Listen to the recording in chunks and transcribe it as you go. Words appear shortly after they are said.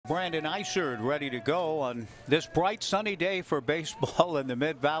Brandon Isard ready to go on this bright sunny day for baseball in the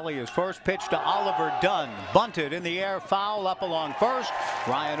Mid-Valley. His first pitch to Oliver Dunn. Bunted in the air, foul up along first.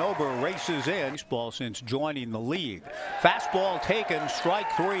 Ryan Ober races in. Baseball since joining the league. Fastball taken, strike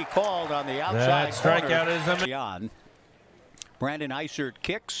three called on the outside corner. That strikeout is on. Brandon Isard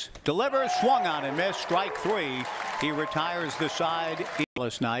kicks, delivers, swung on and missed, strike three. He retires the side.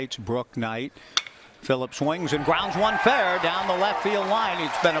 Last night's Brook night. Phillips swings and grounds one fair down the left field line.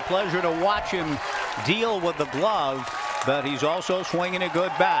 It's been a pleasure to watch him deal with the glove, but he's also swinging a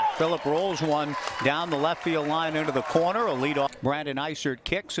good bat. Phillips rolls one down the left field line into the corner. A leadoff. Brandon Isard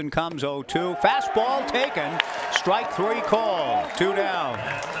kicks and comes 0-2. Fastball taken. Strike three called. 2 down.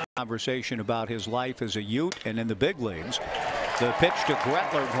 Conversation about his life as a Ute and in the big leagues. The pitch to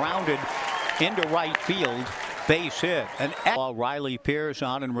Gretler grounded into right field. Base hit. And Riley Pierce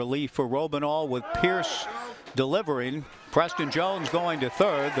on in relief for Robinall, with Pierce delivering. Preston Jones going to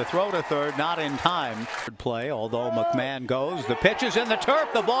third. The throw to third not in time. Play, although McMahon goes. The pitch is in the turf.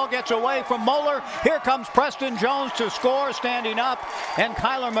 The ball gets away from Moeller. Here comes Preston Jones to score, standing up. And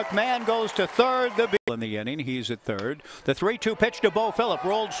Kyler McMahon goes to third. In the inning, he's at third. The 3-2 pitch to Bo Phillip,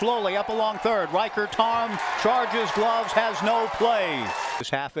 rolled slowly up along third. Riker Tarm charges gloves, has no play. This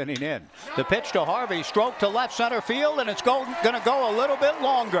half inning in. The pitch to Harvey, stroke to left center field, and it's going to go a little bit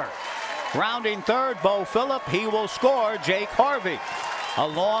longer. Rounding third, Bo Phillip. He will score. Jake Harvey. A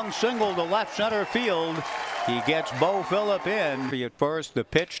long single to left center field. He gets Bo Phillip in. At first, the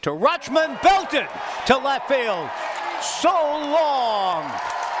pitch to Rutschman, belted to left field. So long.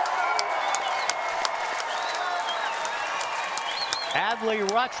 Adley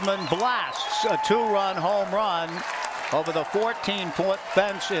Rutschman blasts a 2-run home run over the 14-foot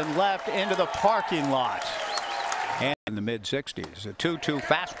fence in left into the parking lot. And in the mid-60s, a 2-2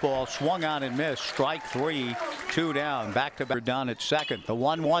 fastball swung on and missed. Strike three, 2 down. Back-to-back done at second. The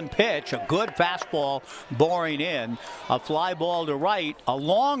 1-1 pitch, a good fastball boring in. A fly ball to right. A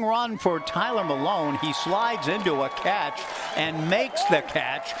long run for Tyler Malone. He slides into a catch and makes the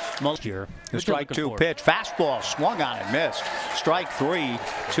catch. Most year, the strike two pitch, fastball swung on and missed. Strike three,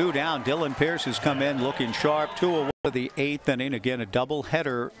 2 down. Dylan Pierce has come in looking sharp. 2 away for the 8th inning. Again, a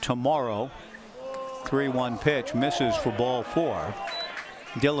doubleheader tomorrow. 3-1 pitch misses for ball 4.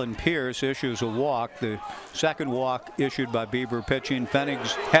 Dylan Pierce issues a walk. The second walk issued by Beaver pitching.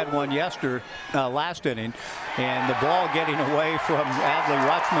 Pfennig's had one last inning, and the ball getting away from Adley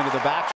Rutschman to the back.